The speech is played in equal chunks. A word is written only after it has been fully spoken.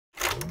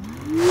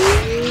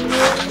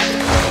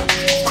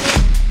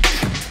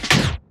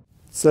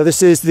So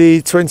this is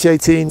the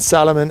 2018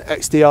 Salomon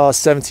XDR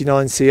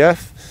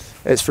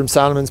 79CF. It's from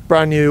Salomon's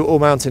brand new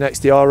all-mountain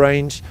XDR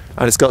range,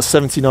 and it's got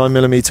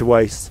 79mm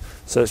waist.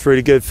 So it's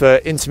really good for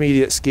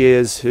intermediate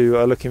skiers who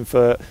are looking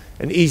for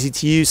an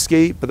easy-to-use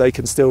ski, but they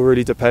can still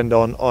really depend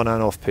on and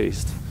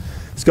off-piste.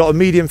 It's got a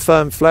medium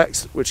firm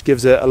flex, which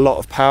gives it a lot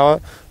of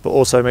power, but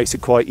also makes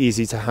it quite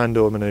easy to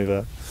handle and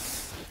manoeuvre.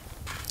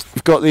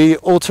 We've got the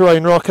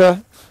all-terrain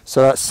rocker,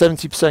 so that's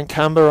 70%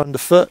 camber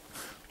underfoot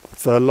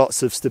for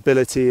lots of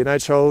stability and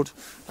edge hold,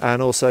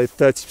 and also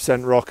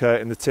 30% rocker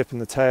in the tip and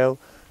the tail,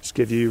 which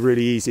give you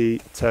really easy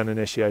turn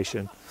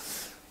initiation.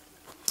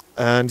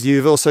 And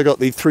you've also got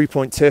the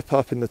 3-point tip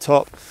up in the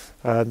top.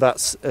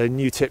 That's a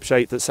new tip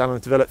shape that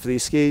Salomon developed for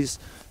these skis.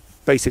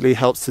 Basically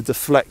helps to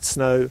deflect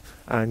snow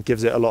and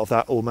gives it a lot of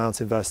that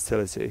all-mountain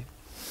versatility.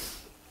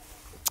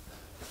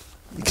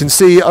 You can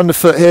see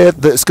underfoot here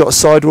that it's got a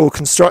sidewall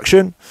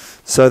construction,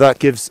 so that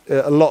gives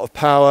it a lot of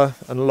power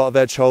and a lot of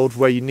edge hold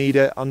where you need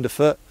it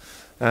underfoot.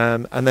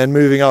 And then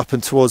moving up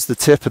and towards the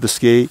tip of the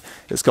ski,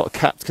 it's got a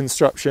capped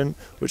construction,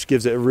 which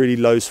gives it a really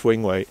low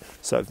swing weight.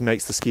 So it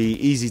makes the ski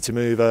easy to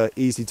maneuver,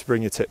 easy to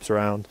bring your tips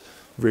around,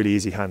 really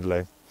easy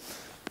handling.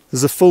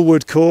 There's a full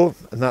wood core,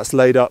 and that's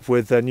laid up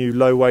with their new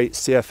low weight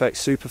CFX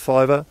Super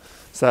Fiber.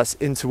 So that's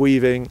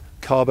interweaving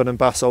carbon and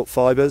basalt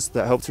fibers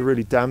that help to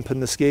really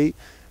dampen the ski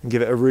and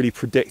give it a really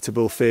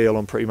predictable feel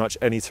on pretty much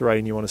any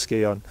terrain you want to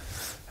ski on.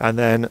 And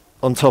then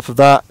on top of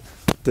that,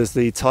 there's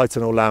the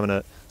Titanal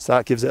laminate. So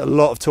that gives it a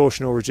lot of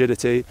torsional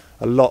rigidity,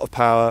 a lot of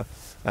power,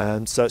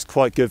 and so it's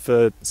quite good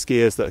for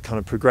skiers that are kind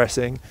of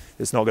progressing.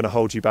 It's not going to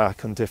hold you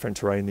back on different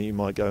terrain that you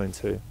might go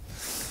into.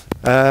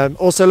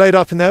 Also laid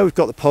up in there, we've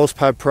got the Pulse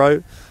Pad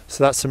Pro.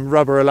 So that's some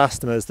rubber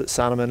elastomers that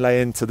Salomon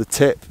lay into the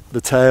tip,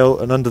 the tail,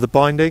 and under the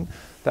binding.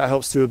 That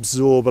helps to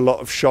absorb a lot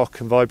of shock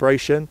and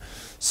vibration.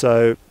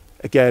 So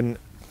again,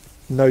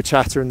 no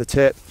chatter in the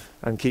tip,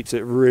 and keeps it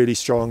really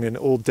strong in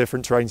all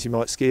different terrains you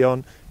might ski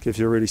on. Gives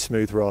you a really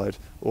smooth ride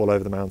all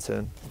over the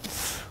mountain.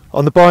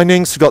 On the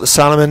bindings, we've got the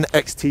Salomon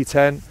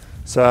XT10.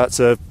 So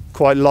that's a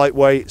quite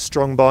lightweight,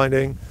 strong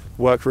binding.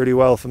 Work really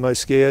well for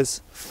most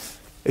skiers.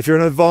 If you're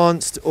an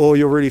advanced or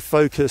you're really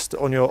focused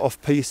on your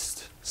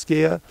off-piste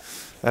skier,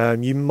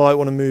 you might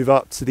want to move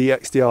up to the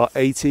XDR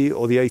 80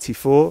 or the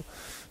 84.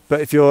 But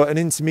if you're an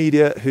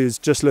intermediate who's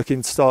just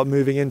looking to start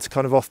moving into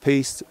kind of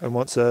off-piste and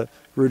wants a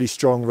really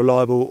strong,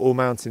 reliable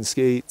all-mountain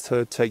ski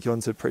to take you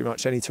onto pretty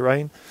much any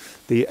terrain,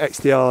 the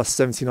XDR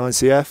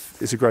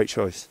 79CF is a great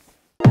choice.